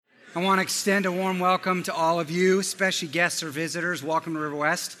I want to extend a warm welcome to all of you, especially guests or visitors. Welcome to River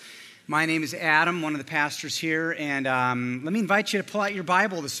West. My name is Adam, one of the pastors here, and let me invite you to pull out your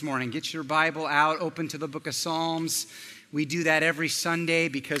Bible this morning. Get your Bible out, open to the book of Psalms. We do that every Sunday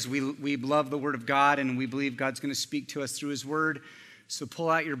because we love the Word of God, and we believe God's going to speak to us through His Word. So pull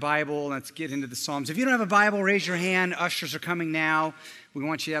out your Bible, let's get into the Psalms. If you don't have a Bible, raise your hand. Ushers are coming now. We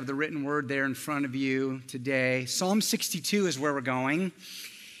want you to have the written Word there in front of you today. Psalm 62 is where we're going.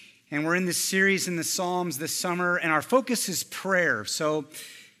 And we're in this series in the Psalms this summer, and our focus is prayer. So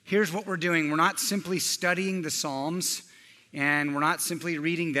here's what we're doing. We're not simply studying the Psalms, and we're not simply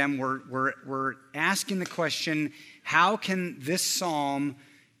reading them. We're asking the question, how can this psalm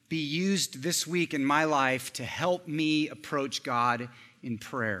be used this week in my life to help me approach God in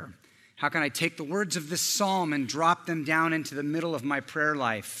prayer? How can I take the words of this psalm and drop them down into the middle of my prayer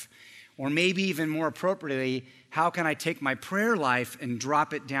life? Or maybe even more appropriately, how can I take my prayer life and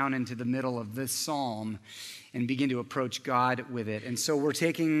drop it down into the middle of this psalm and begin to approach God with it? And so we're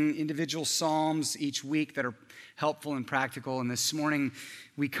taking individual psalms each week that are helpful and practical. And this morning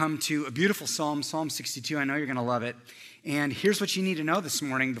we come to a beautiful psalm, Psalm 62. I know you're going to love it. And here's what you need to know this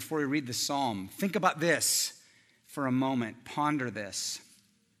morning before we read the psalm. Think about this for a moment. Ponder this.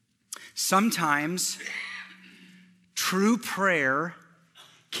 Sometimes true prayer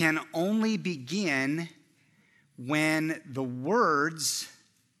can only begin when the words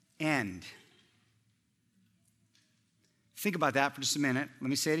end. Think about that for just a minute. Let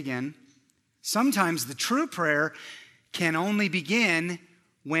me say it again. Sometimes the true prayer can only begin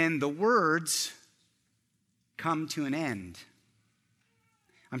when the words come to an end.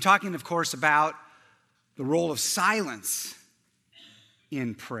 I'm talking, of course, about the role of silence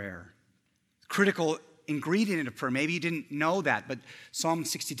in prayer. Critical ingredient of prayer. Maybe you didn't know that, but Psalm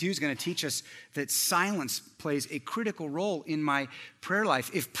 62 is going to teach us that silence plays a critical role in my prayer life.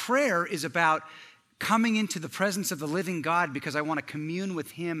 If prayer is about coming into the presence of the living God because I want to commune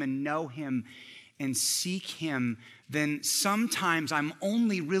with Him and know Him and seek Him, then sometimes I'm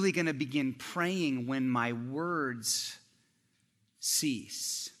only really going to begin praying when my words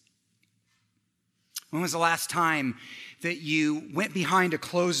cease. When was the last time that you went behind a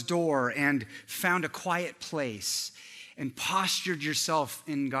closed door and found a quiet place and postured yourself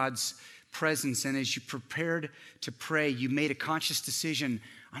in God's presence, and as you prepared to pray, you made a conscious decision,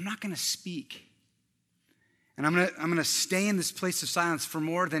 I'm not going to speak. And I'm going to stay in this place of silence for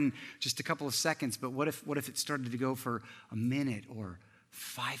more than just a couple of seconds, but what if it started to go for a minute or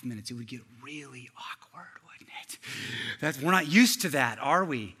 5 minutes? It would get really awkward, wouldn't it? We're not used to that, are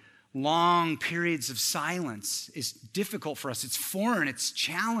we? Long periods of silence is difficult for us. It's foreign. It's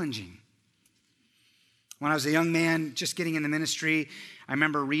challenging. When I was a young man just getting in the ministry, I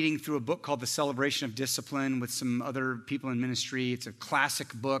remember reading through a book called The Celebration of Discipline with some other people in ministry. It's a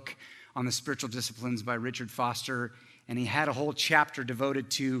classic book on the spiritual disciplines by Richard Foster, and he had a whole chapter devoted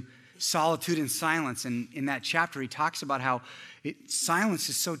to solitude and silence. And in that chapter, he talks about how silence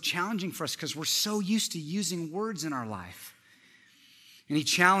is so challenging for us because we're so used to using words in our life. And he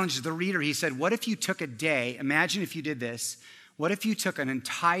challenged the reader. He said, what if you took a day, imagine if you did this, what if you took an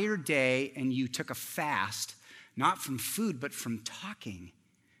entire day and you took a fast, not from food, but from talking?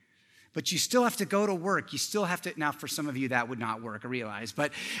 But you still have to go to work. You still have to, now for some of you that would not work, I realize.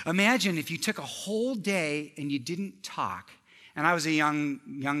 But imagine if you took a whole day and you didn't talk. And I was a young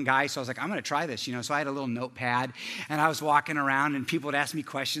guy, so I was like, I'm going to try this, So I had a little notepad, and I was walking around, and people would ask me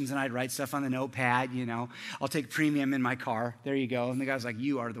questions, and I'd write stuff on the notepad, I'll take premium in my car. There you go. And the guy was like,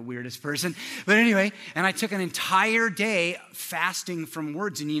 you are the weirdest person. But anyway, and I took an entire day fasting from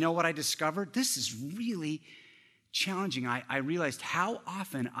words, and you know what I discovered? This is really challenging. I realized how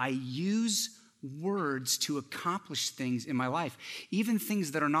often I use words to accomplish things in my life, even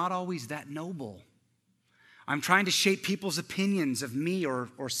things that are not always that noble. I'm trying to shape people's opinions of me or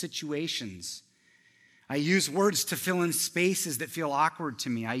situations. I use words to fill in spaces that feel awkward to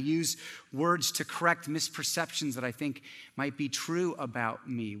me. I use words to correct misperceptions that I think might be true about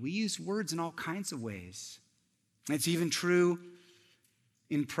me. We use words in all kinds of ways. It's even true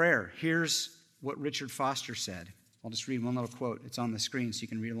in prayer. Here's what Richard Foster said. I'll just read one little quote. It's on the screen so you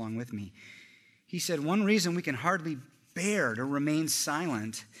can read along with me. He said, one reason we can hardly bear to remain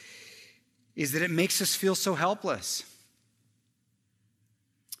silent is that it makes us feel so helpless.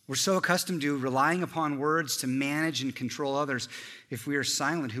 We're so accustomed to relying upon words to manage and control others. If we are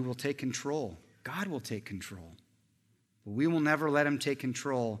silent, who will take control? God will take control. But we will never let Him take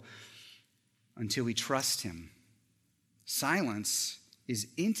control until we trust Him. Silence is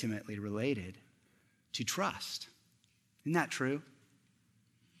intimately related to trust. Isn't that true?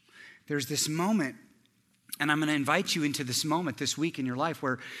 There's this moment And I'm going to invite you into this moment this week in your life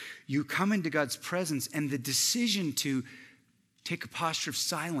where you come into God's presence, and the decision to take a posture of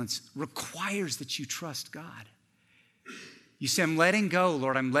silence requires that you trust God. You say, I'm letting go,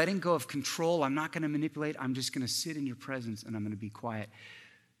 Lord. I'm letting go of control. I'm not going to manipulate. I'm just going to sit in your presence, and I'm going to be quiet.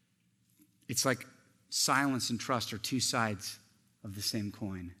 It's like silence and trust are two sides of the same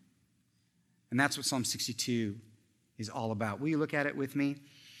coin. And that's what Psalm 62 is all about. Will you look at it with me?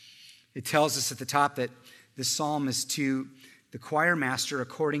 It tells us at the top that this psalm is to the choir master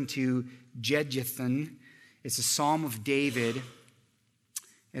according to Jeduthun. It's a psalm of David.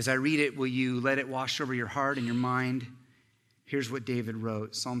 As I read it, will you let it wash over your heart and your mind? Here's what David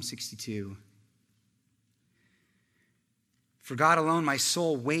wrote, Psalm 62. For God alone my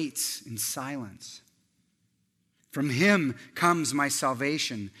soul waits in silence. From him comes my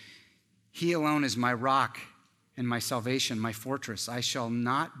salvation. He alone is my rock and my salvation, my fortress. I shall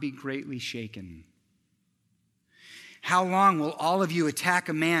not be greatly shaken. How long will all of you attack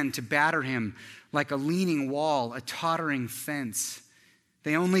a man to batter him like a leaning wall, a tottering fence?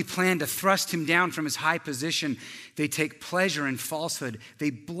 They only plan to thrust him down from his high position. They take pleasure in falsehood. They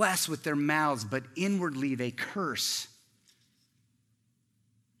bless with their mouths, but inwardly they curse.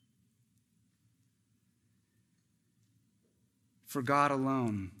 For God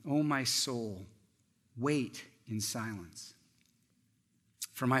alone, O my soul, wait in silence.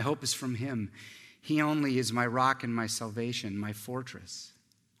 For my hope is from him. He only is my rock and my salvation, my fortress.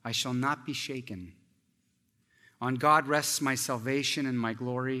 I shall not be shaken. On God rests my salvation and my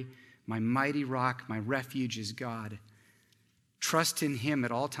glory. My mighty rock, my refuge is God. Trust in him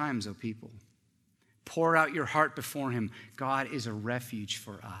at all times, O people. Pour out your heart before him. God is a refuge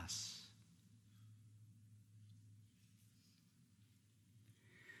for us.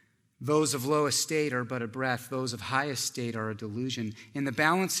 Those of low estate are but a breath. Those of high estate are a delusion. In the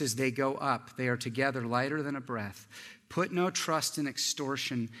balances they go up. They are together lighter than a breath. Put no trust in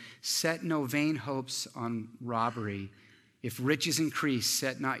extortion. Set no vain hopes on robbery. If riches increase,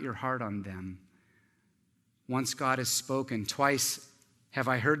 set not your heart on them. Once God has spoken, twice have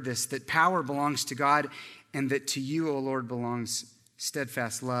I heard this, that power belongs to God, and that to you, O Lord, belongs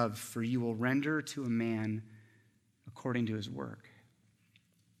steadfast love, for you will render to a man according to his work.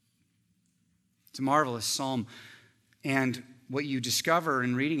 It's a marvelous psalm. And what you discover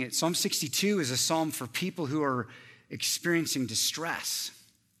in reading it, Psalm 62 is a psalm for people who are experiencing distress.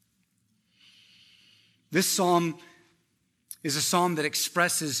 This psalm is a psalm that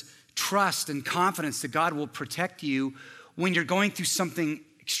expresses trust and confidence that God will protect you when you're going through something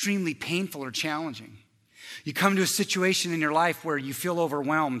extremely painful or challenging. You come to a situation in your life where you feel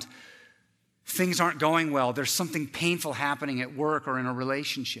overwhelmed. Things aren't going well. There's something painful happening at work or in a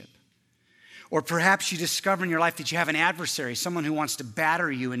relationship. Or perhaps you discover in your life that you have an adversary, someone who wants to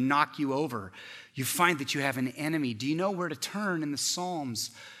batter you and knock you over. You find that you have an enemy. Do you know where to turn in the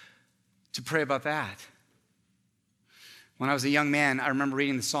Psalms to pray about that? When I was a young man, I remember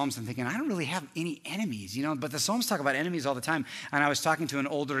reading the Psalms and thinking, I don't really have any enemies, but the Psalms talk about enemies all the time. And I was talking to an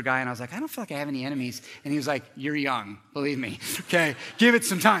older guy and I was like, I don't feel like I have any enemies. And he was like, you're young, believe me. Okay, give it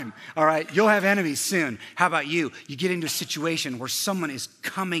some time. All right, you'll have enemies soon. How about you? You get into a situation where someone is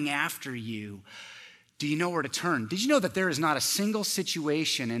coming after you. Do you know where to turn? Did you know that there is not a single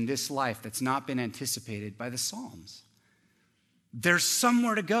situation in this life that's not been anticipated by the Psalms? There's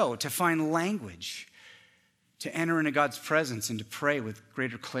somewhere to go to find language, to enter into God's presence and to pray with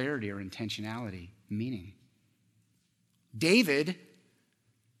greater clarity or intentionality, meaning. David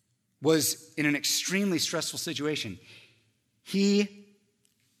was in an extremely stressful situation. He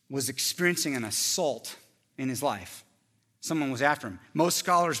was experiencing an assault in his life. Someone was after him. Most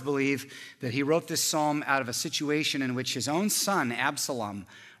scholars believe that he wrote this psalm out of a situation in which his own son, Absalom,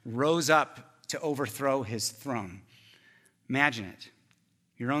 rose up to overthrow his throne. Imagine it.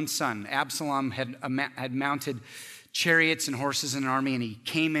 Your own son, Absalom, had mounted chariots and horses and an army, and he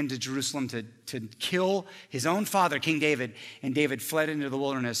came into Jerusalem to kill his own father, King David, and David fled into the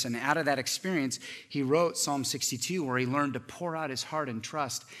wilderness. And out of that experience, he wrote Psalm 62, where he learned to pour out his heart and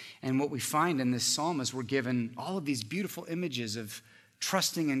trust. And what we find in this psalm is we're given all of these beautiful images of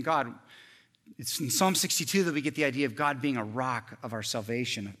trusting in God. It's in Psalm 62 that we get the idea of God being a rock of our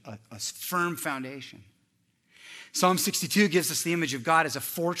salvation, a firm foundation. Psalm 62 gives us the image of God as a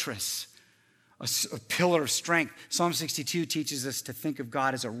fortress, a pillar of strength. Psalm 62 teaches us to think of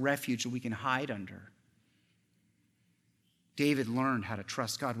God as a refuge that we can hide under. David learned how to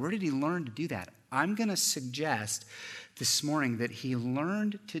trust God. Where did he learn to do that? I'm going to suggest this morning that he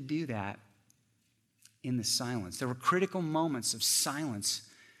learned to do that in the silence. There were critical moments of silence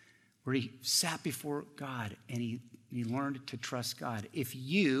where he sat before God and he He learned to trust God. If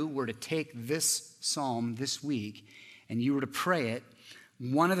you were to take this psalm this week and you were to pray it,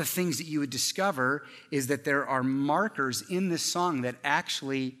 one of the things that you would discover is that there are markers in this song that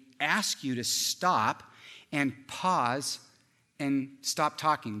actually ask you to stop and pause and stop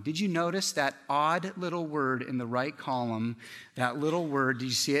talking. Did you notice that odd little word in the right column? That little word, did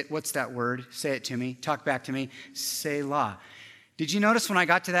you see it? What's that word? Say it to me. Talk back to me. Selah. Did you notice when I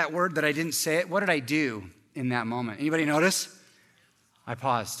got to that word that I didn't say it? What did I do in that moment? Anybody notice? I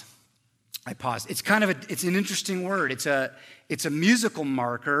paused. It's it's an interesting word. It's a musical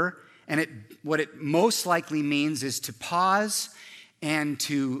marker, and what it most likely means is to pause and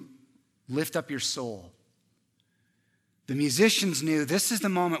to lift up your soul. The musicians knew this is the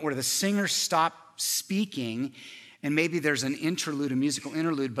moment where the singers stop speaking, and maybe there's an interlude, a musical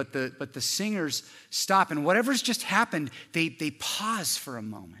interlude, but the singers stop, and whatever's just happened, they pause for a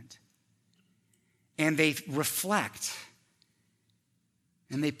moment, and they reflect,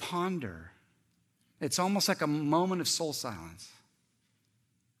 and they ponder. It's almost like a moment of soul silence.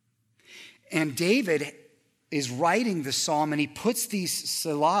 And David is writing the psalm, and he puts these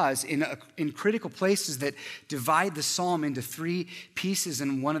selahs in critical places that divide the psalm into three pieces.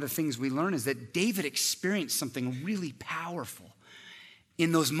 And one of the things we learn is that David experienced something really powerful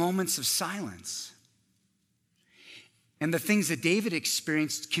in those moments of silence. And the things that David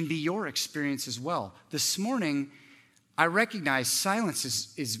experienced can be your experience as well. This morning, I recognize silence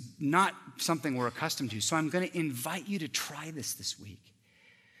is not something we're accustomed to, so I'm going to invite you to try this week.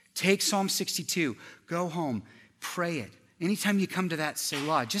 Take Psalm 62, go home, pray it. Anytime you come to that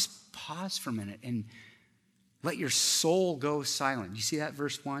Selah, just pause for a minute and let your soul go silent. You see that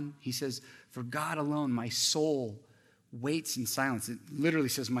verse 1? He says, for God alone, my soul waits in silence. It literally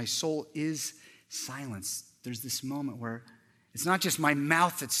says, my soul is silence. There's this moment where it's not just my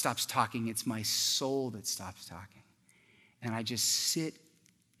mouth that stops talking, it's my soul that stops talking. And I just sit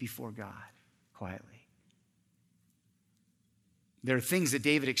before God quietly. There are things that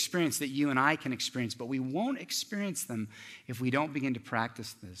David experienced that you and I can experience, but we won't experience them if we don't begin to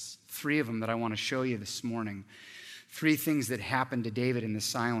practice this. 3 of them that I want to show you this morning. 3 things that happened to David in the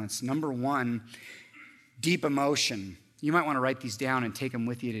silence. Number 1, deep emotion. You might want to write these down and take them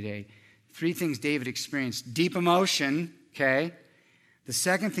with you today. 3 things David experienced. Deep emotion, okay? The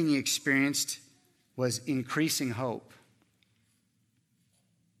second thing he experienced was increasing hope.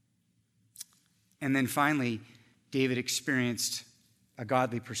 And then finally, David experienced a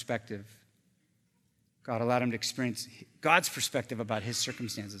godly perspective. God allowed him to experience God's perspective about his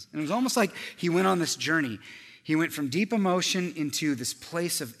circumstances. And it was almost like he went on this journey. He went from deep emotion into this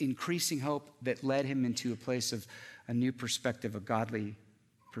place of increasing hope that led him into a place of a new perspective, a godly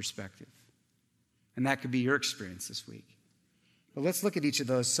perspective. And that could be your experience this week. But let's look at each of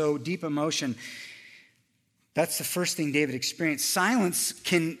those. So deep emotion, that's the first thing David experienced. Silence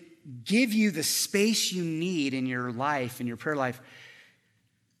can give you the space you need in your life, in your prayer life,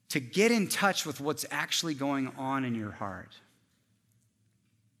 to get in touch with what's actually going on in your heart.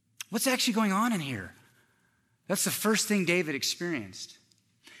 What's actually going on in here? That's the first thing David experienced.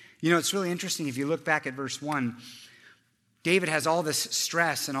 You know, it's really interesting if you look back at verse 1. David has all this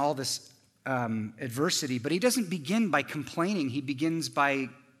stress and all this adversity, but he doesn't begin by complaining. He begins by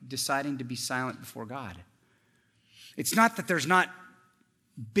deciding to be silent before God. It's not that there's not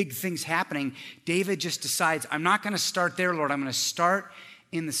big things happening. David just decides, I'm not going to start there, Lord. I'm going to start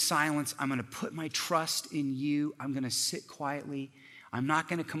in the silence. I'm going to put my trust in you. I'm going to sit quietly. I'm not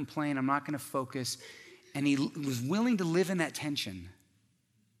going to complain. I'm not going to focus. And he was willing to live in that tension.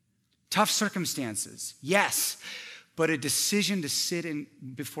 Tough circumstances, yes, but a decision to sit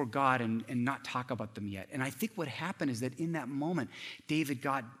before God and not talk about them yet. And I think what happened is that in that moment, David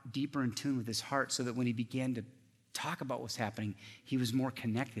got deeper in tune with his heart so that when he began to talk about what's happening, he was more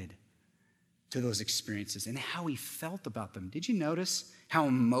connected to those experiences and how he felt about them. Did you notice how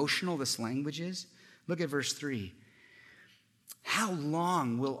emotional this language is? Look at verse 3. How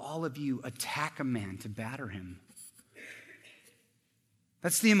long will all of you attack a man to batter him?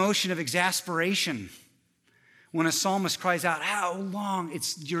 That's the emotion of exasperation. When a psalmist cries out, how long?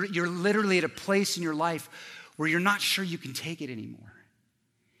 You're literally at a place in your life where you're not sure you can take it anymore.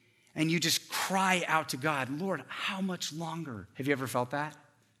 And you just cry out to God, Lord, how much longer? Have you ever felt that?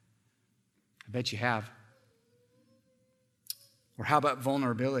 I bet you have. Or how about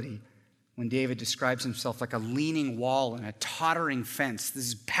vulnerability? When David describes himself like a leaning wall and a tottering fence. This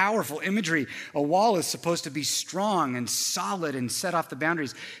is powerful imagery. A wall is supposed to be strong and solid and set off the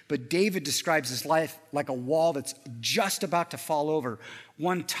boundaries. But David describes his life like a wall that's just about to fall over.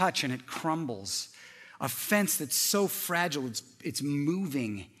 One touch and it crumbles. A fence that's so fragile, it's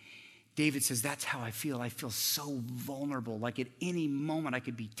moving. David says, that's how I feel. I feel so vulnerable, like at any moment I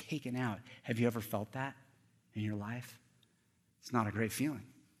could be taken out. Have you ever felt that in your life? It's not a great feeling.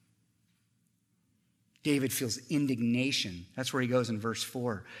 David feels indignation. That's where he goes in verse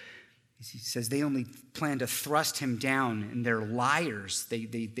 4. He says they only plan to thrust him down, and they're liars.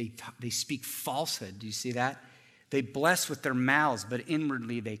 They speak falsehood. Do you see that? They bless with their mouths, but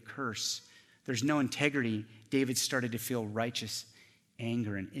inwardly they curse. There's no integrity. David started to feel righteous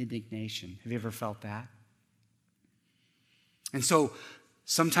anger and indignation. Have you ever felt that? And so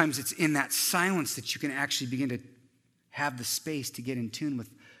sometimes it's in that silence that you can actually begin to have the space to get in tune with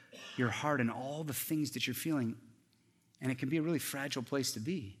your heart and all the things that you're feeling. And it can be a really fragile place to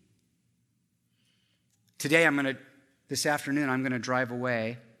be. Today, this afternoon, I'm going to drive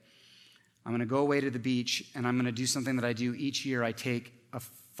away. I'm going to go away to the beach, and I'm going to do something that I do each year. I take a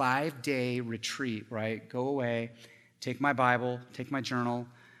 5-day retreat where I go away, take my Bible, take my journal,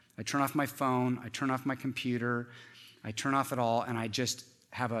 I turn off my phone, I turn off my computer, I turn off it all, and I just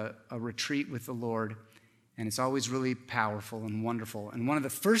have a retreat with the Lord. And it's always really powerful and wonderful. And one of the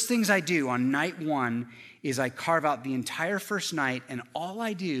first things I do on night 1 is I carve out the entire first night, and all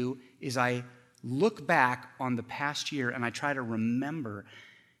I do is I look back on the past year and I try to remember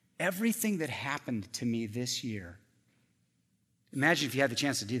everything that happened to me this year. Imagine if you had the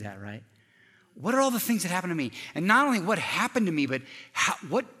chance to do that, right? What are all the things that happened to me? And not only what happened to me, but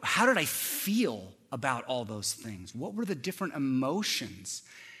how did I feel about all those things? What were the different emotions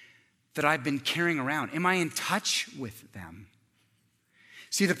that I've been carrying around? Am I in touch with them?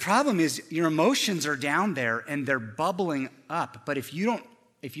 See, the problem is your emotions are down there and they're bubbling up, but if you don't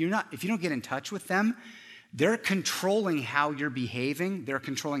get in touch with them, they're controlling how you're behaving. They're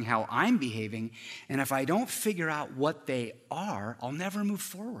controlling how I'm behaving. And if I don't figure out what they are, I'll never move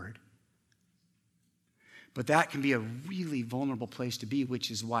forward. But that can be a really vulnerable place to be, which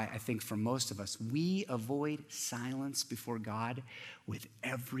is why I think for most of us, we avoid silence before God with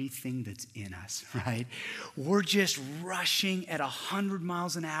everything that's in us, right? We're just rushing at 100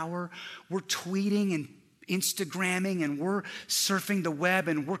 miles an hour. We're tweeting and Instagramming, and we're surfing the web,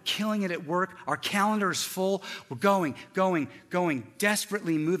 and we're killing it at work. Our calendar is full. We're going,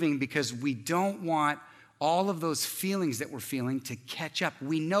 desperately moving because we don't want all of those feelings that we're feeling to catch up.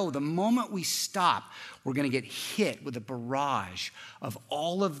 We know the moment we stop, we're going to get hit with a barrage of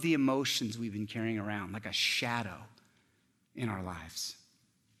all of the emotions we've been carrying around, like a shadow in our lives,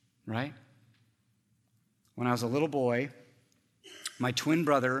 right? When I was a little boy, my twin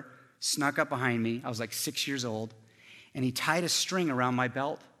brother snuck up behind me. I was like 6 years old, and he tied a string around my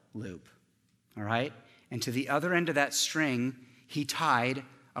belt loop, all right? And to the other end of that string, he tied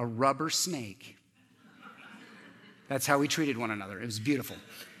a rubber snake. That's how we treated one another. It was beautiful,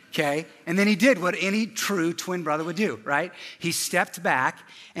 okay? And then he did what any true twin brother would do, right? He stepped back,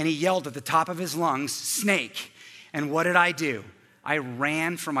 and he yelled at the top of his lungs, "Snake." And what did I do? I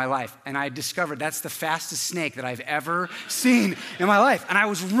ran for my life, and I discovered that's the fastest snake that I've ever seen in my life. And I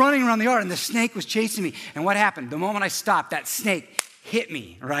was running around the yard, and the snake was chasing me. And what happened? The moment I stopped, that snake hit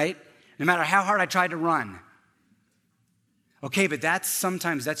me, right? No matter how hard I tried to run. Okay, but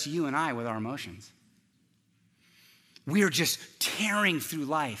sometimes that's you and I with our emotions. We are just tearing through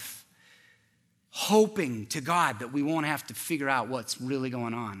life, hoping to God that we won't have to figure out what's really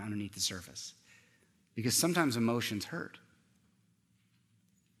going on underneath the surface. Because sometimes emotions hurt.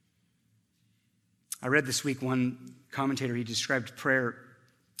 I read this week one commentator, he described prayer.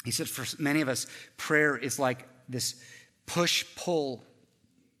 He said for many of us, prayer is like this push-pull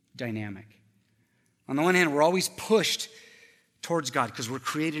dynamic. On the one hand, we're always pushed towards God because we're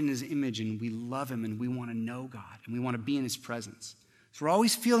created in his image and we love him and we want to know God and we want to be in his presence. So we're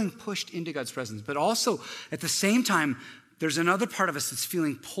always feeling pushed into God's presence. But also, at the same time, there's another part of us that's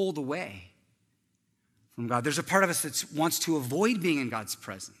feeling pulled away from God. There's a part of us that wants to avoid being in God's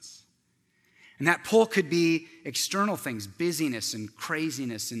presence. And that pull could be external things, busyness and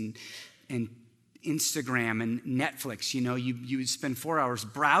craziness and Instagram and Netflix. You know, you spend 4 hours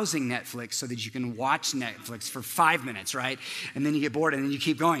browsing Netflix so that you can watch Netflix for 5 minutes, right? And then you get bored and then you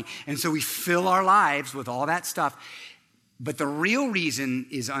keep going. And so we fill our lives with all that stuff. But the real reason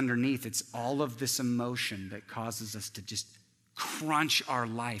is underneath. It's all of this emotion that causes us to just crunch our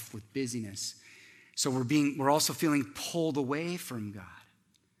life with busyness. So we're also feeling pulled away from God.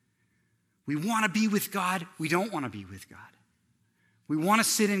 We want to be with God. We don't want to be with God. We want to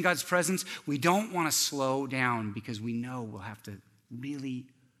sit in God's presence. We don't want to slow down because we know we'll have to really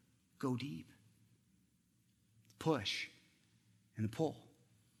go deep. Push and the pull,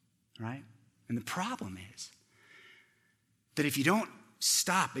 right? And the problem is that if you don't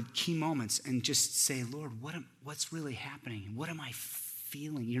stop at key moments and just say, Lord, what's really happening? What am I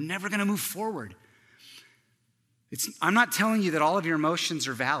feeling. You're never going to move forward. I'm not telling you that all of your emotions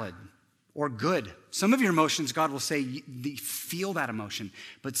are valid or good. Some of your emotions, God will say, feel that emotion.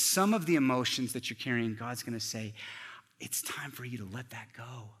 But some of the emotions that you're carrying, God's going to say, it's time for you to let that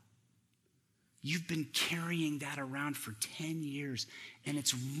go. You've been carrying that around for 10 years, and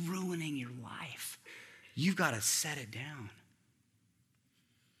it's ruining your life. You've got to set it down.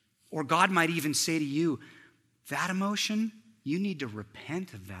 Or God might even say to you, that emotion, you need to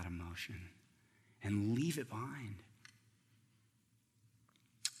repent of that emotion and leave it behind.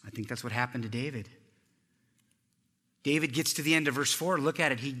 I think that's what happened to David. David gets to the end of verse 4. Look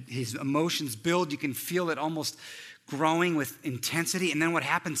at it. His emotions build. You can feel it almost growing with intensity. And then what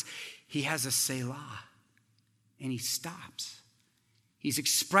happens? He has a Selah, and he stops. He's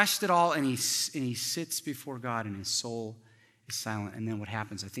expressed it all, and he sits before God, and his soul is silent. And then what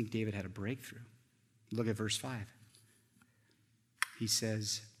happens? I think David had a breakthrough. Look at verse 5. He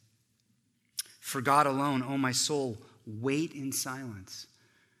says, for God alone, O my soul, wait in silence.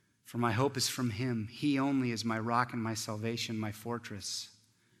 For my hope is from him. He only is my rock and my salvation, my fortress.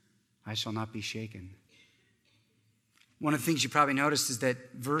 I shall not be shaken. One of the things you probably noticed is that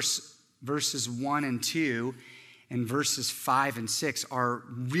verses 1 and 2 and verses 5 and 6 are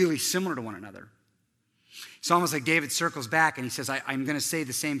really similar to one another. It's almost like David circles back and he says, I'm going to say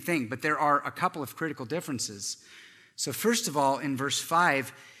the same thing, but there are a couple of critical differences. So first of all, in verse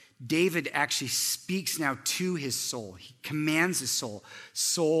 5, David actually speaks now to his soul. He commands his soul,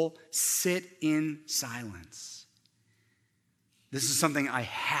 soul, sit in silence. This is something I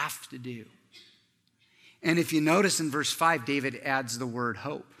have to do. And if you notice in verse 5, David adds the word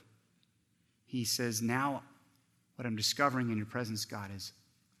hope. He says, now what I'm discovering in your presence, God, is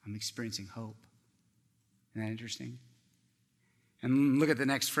I'm experiencing hope. Isn't that interesting? And look at the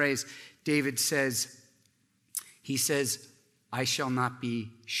next phrase. David says, he says, I shall not be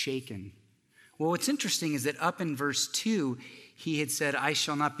shaken. Well, what's interesting is that up in verse 2, he had said, I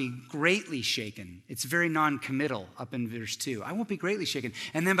shall not be greatly shaken. It's very non-committal up in verse 2. I won't be greatly shaken.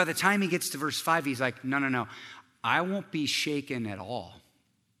 And then by the time he gets to verse 5, he's like, no. I won't be shaken at all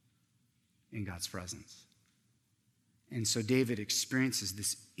in God's presence. And so David experiences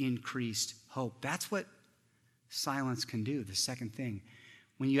this increased hope. That's what silence can do, the second thing.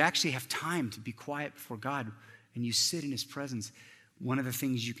 When you actually have time to be quiet before God and you sit in his presence, one of the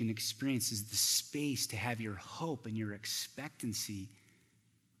things you can experience is the space to have your hope and your expectancy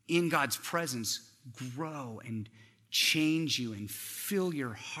in God's presence grow and change you and fill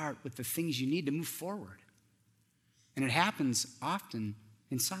your heart with the things you need to move forward. And it happens often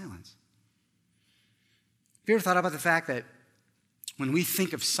in silence. Have you ever thought about the fact that when we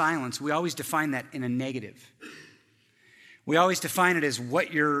think of silence, we always define that in a negative? We always define it as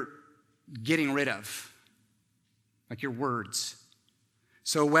what you're getting rid of, like your words.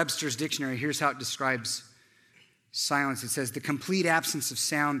 So Webster's dictionary, here's how it describes silence. It says, the complete absence of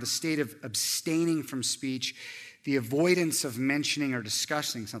sound, the state of abstaining from speech, the avoidance of mentioning or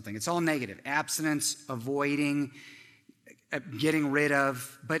discussing something. It's all negative. Abstinence, avoiding, getting rid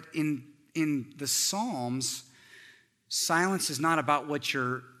of. But in the Psalms, silence is not about what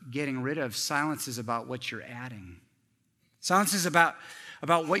you're getting rid of. Silence is about what you're adding. Silence is about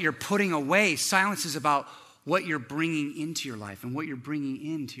what you're putting away. Silence is about what you're bringing into your life. And what you're bringing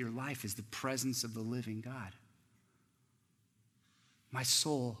into your life is the presence of the living God. My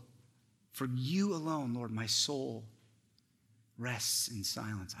soul, for you alone, Lord, my soul rests in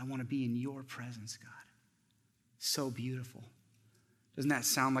silence. I want to be in your presence, God. So beautiful. Doesn't that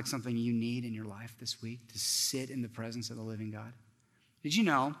sound like something you need in your life this week, to sit in the presence of the living God? Did you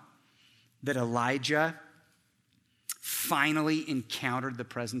know that Elijah finally encountered the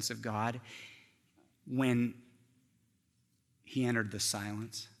presence of God when he entered the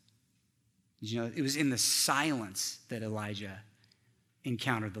silence? Did you know it was in the silence that Elijah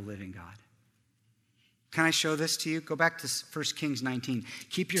encountered the living God? Can I show this to you? Go back to 1 Kings 19.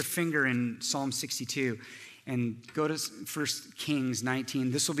 Keep your finger in Psalm 62 and go to 1 Kings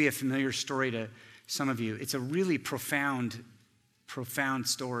 19. This will be a familiar story to some of you. It's a really profound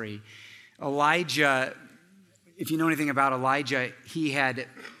story. Elijah, if you know anything about Elijah, he had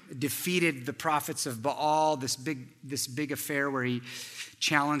defeated the prophets of Baal, this big affair where he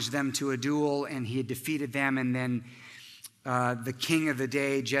challenged them to a duel, and he had defeated them. And then the king of the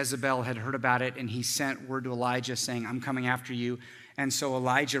day, Jezebel, had heard about it, and he sent word to Elijah saying, I'm coming after you. And so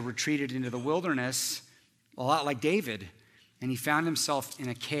Elijah retreated into the wilderness, a lot like David, and he found himself in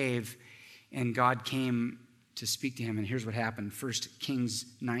a cave, and God came to speak to him. And here's what happened. 1 Kings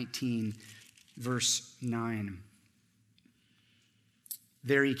 19, verse 9.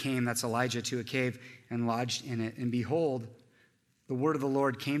 There he came, that's Elijah, to a cave and lodged in it. And behold, the word of the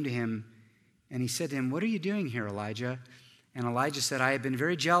Lord came to him, and he said to him, "What are you doing here, Elijah?" And Elijah said, "I have been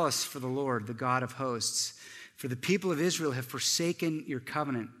very jealous for the Lord, the God of hosts. For the people of Israel have forsaken your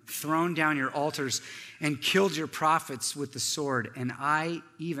covenant, thrown down your altars, and killed your prophets with the sword. And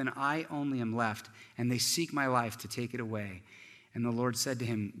even I only am left, and they seek my life to take it away." And the Lord said to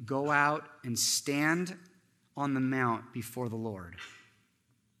him, "Go out and stand on the mount before the Lord."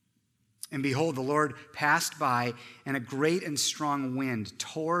 And behold, the Lord passed by, and a great and strong wind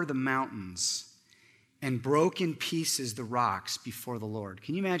tore the mountains and broke in pieces the rocks before the Lord.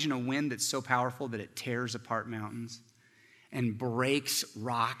 Can you imagine a wind that's so powerful that it tears apart mountains and breaks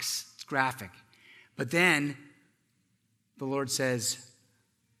rocks? It's graphic. But then the Lord says,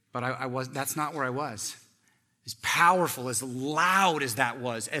 "But that's not where I was." As powerful, as loud as that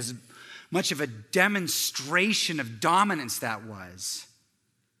was, as much of a demonstration of dominance that was,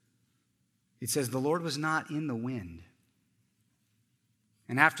 it says the Lord was not in the wind.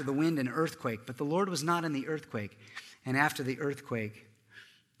 And after the wind, an earthquake, but the Lord was not in the earthquake. And after the earthquake,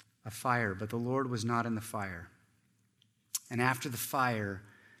 a fire, but the Lord was not in the fire. And after the fire,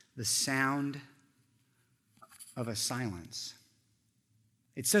 the sound of a silence.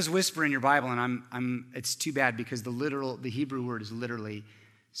 It says whisper in your Bible, and it's too bad because the Hebrew word is literally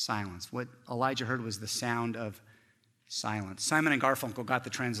silence. What Elijah heard was the sound of silence. Simon and Garfunkel got the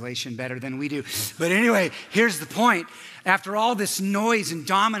translation better than we do. But anyway, here's the point. After all this noise and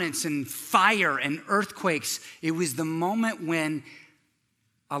dominance and fire and earthquakes, it was the moment when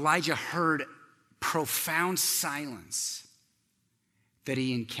Elijah heard profound silence that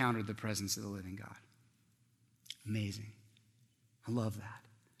he encountered the presence of the living God. Amazing. I love that.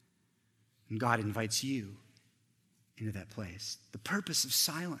 And God invites you into that place. The purpose of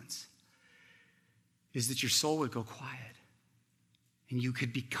silence is that your soul would go quiet and you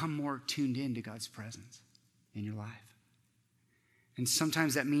could become more tuned in to God's presence in your life. And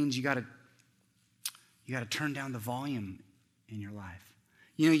sometimes that means you got to turn down the volume in your life.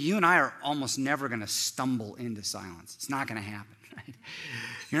 You know, you and I are almost never going to stumble into silence. It's not going to happen, right?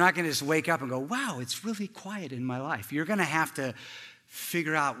 You're not going to just wake up and go, "Wow, it's really quiet in my life." You're going to have to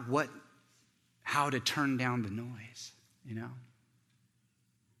figure out how to turn down the noise, you know?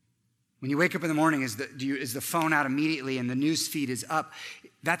 When you wake up in the morning, is the phone out immediately and the news feed is up?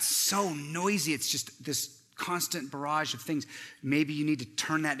 That's so noisy. It's just this constant barrage of things. Maybe you need to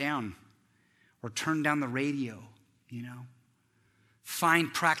turn that down or turn down the radio, you know?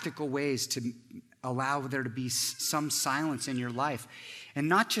 Find practical ways to allow there to be some silence in your life. And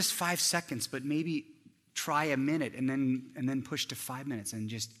not just 5 seconds, but maybe try a minute and then push to 5 minutes and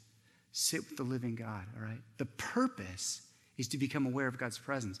just sit with the living God, all right? The purpose is to become aware of God's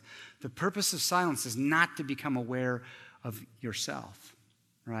presence. The purpose of silence is not to become aware of yourself,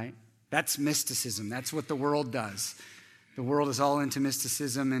 right? That's mysticism. That's what the world does. The world is all into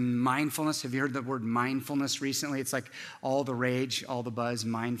mysticism and mindfulness. Have you heard the word mindfulness recently? It's like all the rage, all the buzz,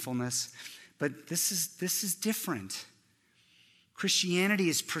 mindfulness. But this is different. Christianity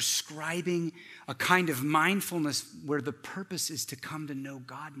is prescribing a kind of mindfulness where the purpose is to come to know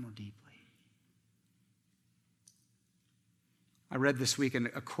God more deeply. I read this week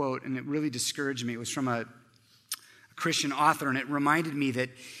a quote, and it really discouraged me. It was from a Christian author, and it reminded me that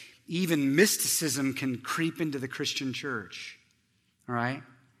even mysticism can creep into the Christian church, all right?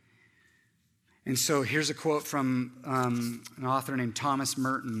 And so here's a quote from an author named Thomas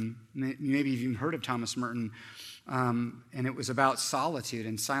Merton. Maybe you've even heard of Thomas Merton. And it was about solitude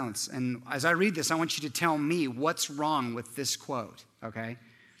and silence. And as I read this, I want you to tell me what's wrong with this quote, okay?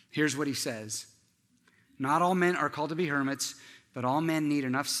 Here's what he says. "Not all men are called to be hermits, but all men need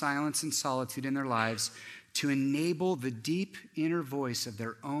enough silence and solitude in their lives to enable the deep inner voice of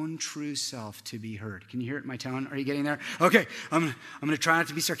their own true self to be heard." Can you hear it in my tone? Are you getting there? Okay, I'm going to try not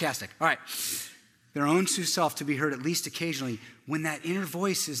to be sarcastic. All right. Their own true self to be heard, at least occasionally. When that inner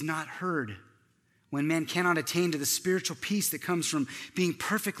voice is not heard, when man cannot attain to the spiritual peace that comes from being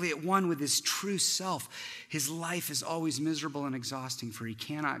perfectly at one with his true self, his life is always miserable and exhausting, for he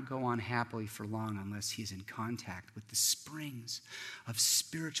cannot go on happily for long unless he is in contact with the springs of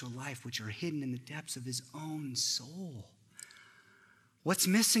spiritual life which are hidden in the depths of his own soul. What's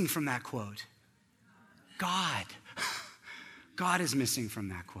missing from that quote? God. God is missing from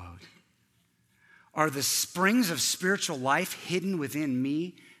that quote. Are the springs of spiritual life hidden within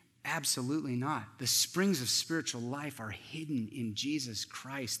me? Absolutely not. The springs of spiritual life are hidden in Jesus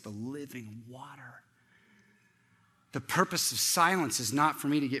Christ, the living water. The purpose of silence is not for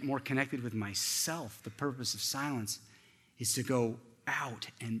me to get more connected with myself. The purpose of silence is to go out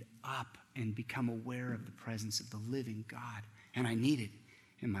and up and become aware of the presence of the living God. And I need it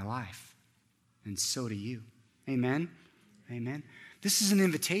in my life. And so do you. Amen? Amen. This is an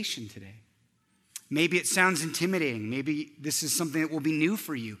invitation today. Maybe it sounds intimidating. Maybe this is something that will be new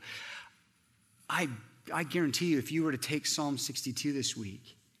for you. I guarantee you, if you were to take Psalm 62 this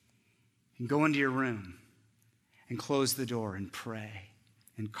week and go into your room and close the door and pray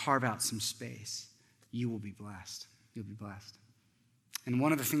and carve out some space, you will be blessed. You'll be blessed. And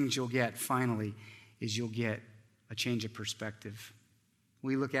one of the things you'll get, finally, is you'll get a change of perspective.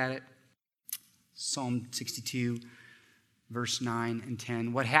 We look at it, Psalm 62, verse 9 and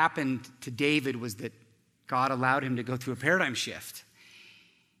 10. What happened to David was that God allowed him to go through a paradigm shift.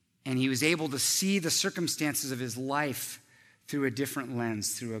 And he was able to see the circumstances of his life through a different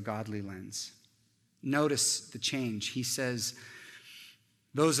lens, through a godly lens. Notice the change. He says,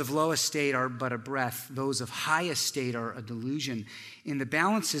 those of low estate are but a breath. Those of high estate are a delusion. In the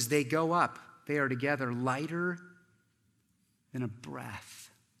balances, they go up. They are together lighter than a breath.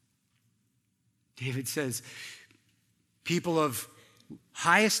 David says, people of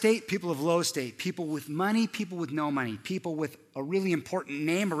high estate, people of low estate, people with money, people with no money, people with a really important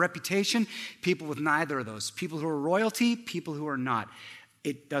name or reputation, people with neither of those, people who are royalty, people who are not.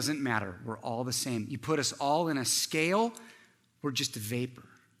 It doesn't matter. We're all the same. You put us all in a scale, we're just a vapor.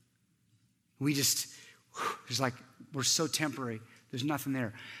 We're so temporary. There's nothing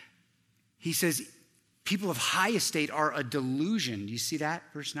there. He says, people of high estate are a delusion. Do you see that,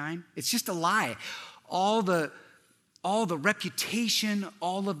 verse 9? It's just a lie. All the reputation,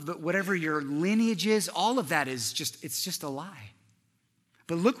 all of the whatever your lineage is, all of that it's just a lie.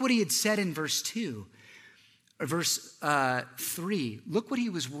 But look what he had said in verse 2, or verse 3. Look what he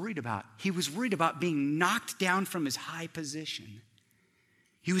was worried about. He was worried about being knocked down from his high position.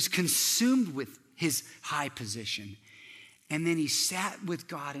 He was consumed with his high position. And then he sat with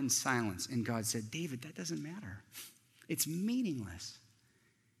God in silence. And God said, David, that doesn't matter. It's meaningless.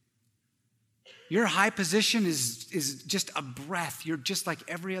 Your high position is just a breath. You're just like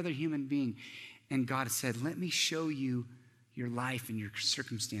every other human being. And God said, let me show you your life and your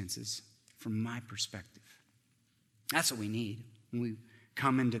circumstances from my perspective. That's what we need. When we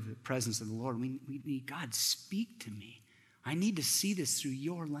come into the presence of the Lord, we need, God, speak to me. I need to see this through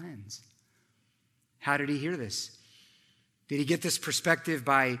your lens. How did he hear this? Did he get this perspective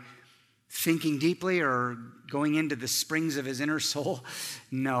by thinking deeply or going into the springs of his inner soul?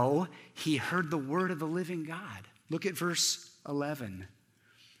 No, he heard the word of the living God. Look at verse 11.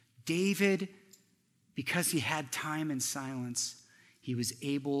 David, because he had time in silence, he was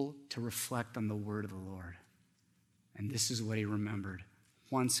able to reflect on the word of the Lord. And this is what he remembered.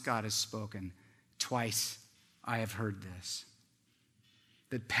 Once God has spoken, twice I have heard this.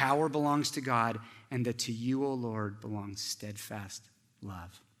 That power belongs to God, and that to you, O Lord, belongs steadfast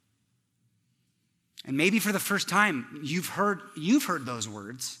love. And maybe for the first time, you've heard those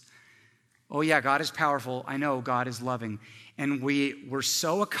words. Oh yeah, God is powerful. I know God is loving. And we're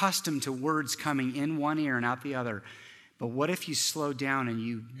so accustomed to words coming in one ear and out the other. But what if you slowed down and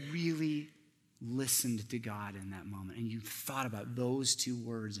you really listened to God in that moment and you thought about those two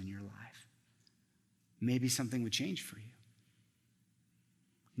words in your life? Maybe something would change for you.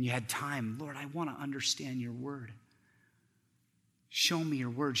 And you had time, Lord, I want to understand your word. Show me your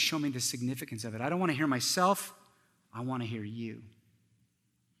word. Show me the significance of it. I don't want to hear myself. I want to hear you.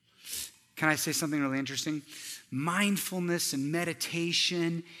 Can I say something really interesting? Mindfulness and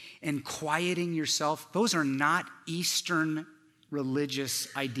meditation and quieting yourself, those are not Eastern religious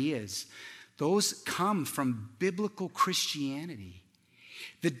ideas. Those come from biblical Christianity.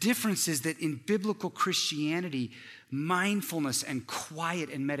 The difference is that in biblical Christianity, mindfulness and quiet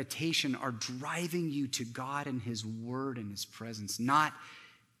and meditation are driving you to God and his word and his presence, not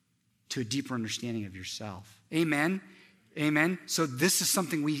to a deeper understanding of yourself. Amen? Amen? So this is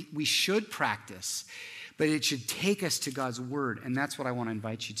something we should practice, but it should take us to God's word, and that's what I want to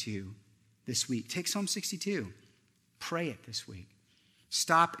invite you to this week. Take Psalm 62. Pray it this week.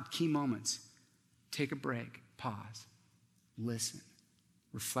 Stop at key moments. Take a break. Pause. Listen.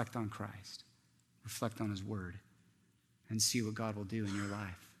 Reflect on Christ. Reflect on his word. And see what God will do in your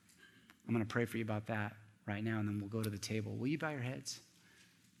life. I'm going to pray for you about that right now, and then we'll go to the table. Will you bow your heads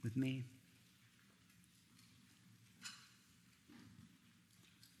with me?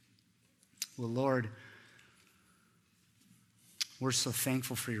 Well, Lord, we're so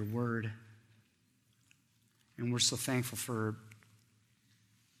thankful for your word. And we're so thankful for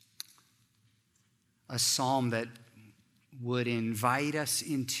a psalm that would invite us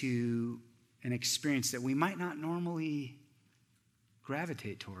into an experience that we might not normally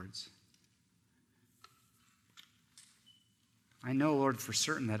gravitate towards. I know, Lord, for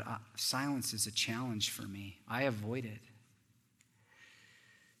certain that silence is a challenge for me. I avoid it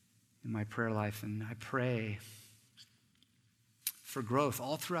in my prayer life, and I pray for growth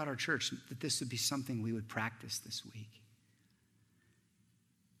all throughout our church, that this would be something we would practice this week.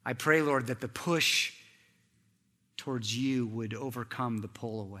 I pray, Lord, that the push towards you would overcome the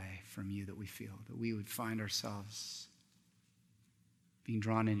pull away from you that we feel, that we would find ourselves being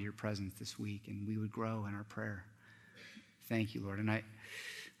drawn into your presence this week, and we would grow in our prayer. Thank you, Lord. And I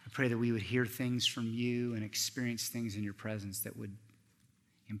pray that we would hear things from you and experience things in your presence that would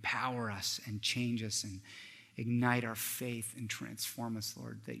empower us and change us and ignite our faith and transform us,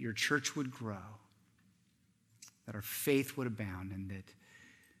 Lord, that your church would grow, that our faith would abound, and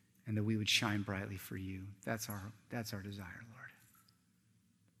that we would shine brightly for you. That's our desire, Lord.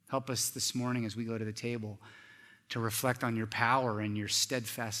 Help us this morning as we go to the table to reflect on your power and your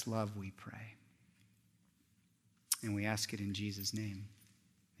steadfast love, we pray. And we ask it in Jesus' name.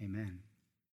 Amen.